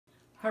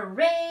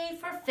Hooray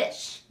for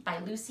Fish by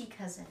Lucy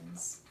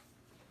Cousins.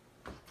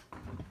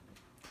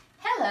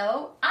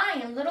 Hello,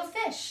 I am little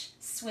fish,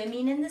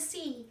 swimming in the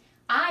sea.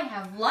 I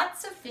have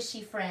lots of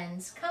fishy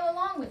friends, come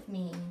along with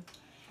me.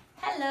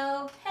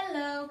 Hello,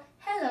 hello,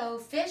 hello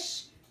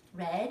fish,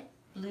 red,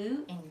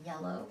 blue, and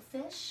yellow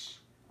fish.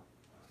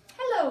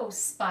 Hello,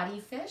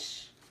 spotty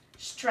fish,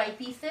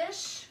 stripy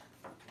fish,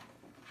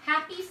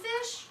 happy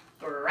fish,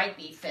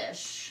 gripey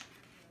fish.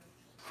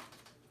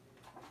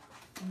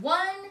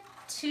 1,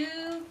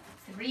 2,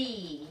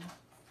 3.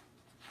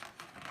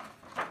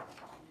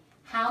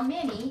 How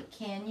many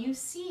can you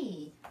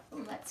see?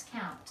 Let's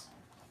count.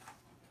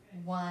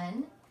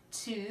 1,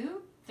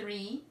 2,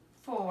 3,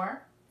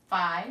 4,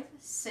 5,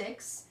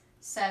 6,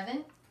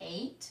 7,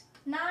 8,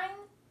 9,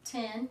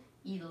 10,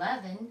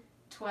 11,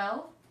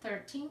 12,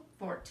 13,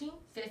 14,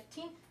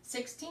 15,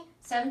 16,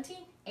 17,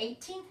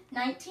 18,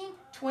 19,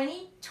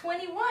 20,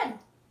 21.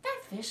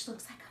 That fish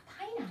looks like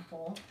a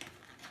pineapple.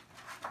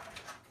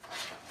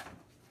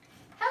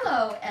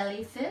 Hello,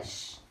 Ellie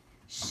fish,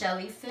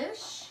 Shelly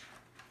fish.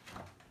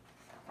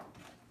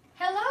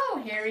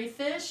 Hello, hairy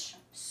fish,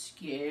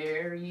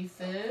 scary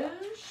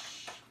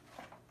fish.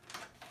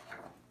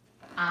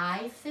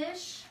 Eye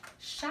fish,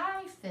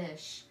 shy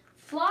fish,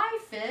 fly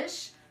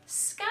fish,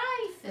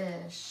 sky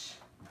fish.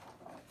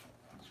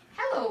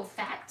 Hello,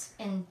 fat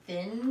and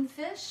thin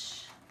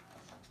fish.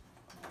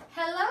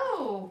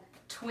 Hello,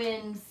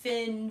 twin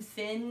fin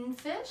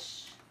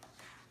fish.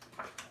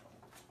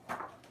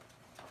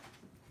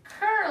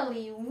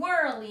 Curly,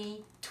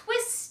 whirly,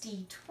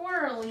 twisty,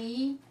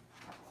 twirly,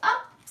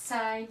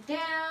 upside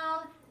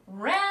down,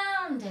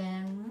 round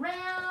and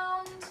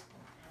round.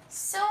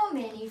 So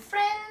many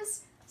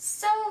friends,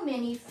 so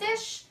many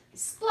fish,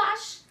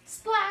 splash,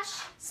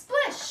 splash,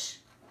 splish.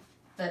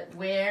 But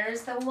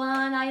where's the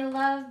one I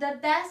love the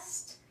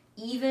best,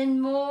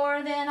 even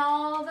more than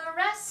all the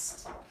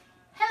rest?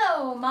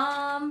 Hello,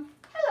 Mom.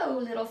 Hello,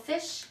 little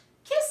fish.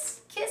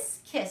 Kiss, kiss,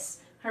 kiss.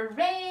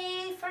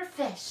 Hooray for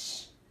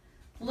fish.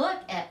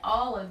 Look at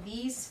all of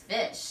these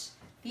fish.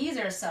 These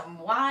are some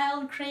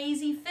wild,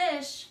 crazy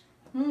fish.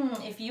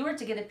 If you were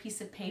to get a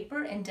piece of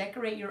paper and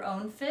decorate your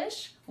own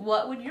fish,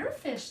 what would your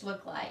fish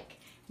look like?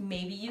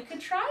 Maybe you could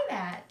try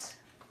that.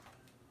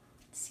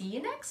 See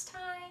you next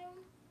time.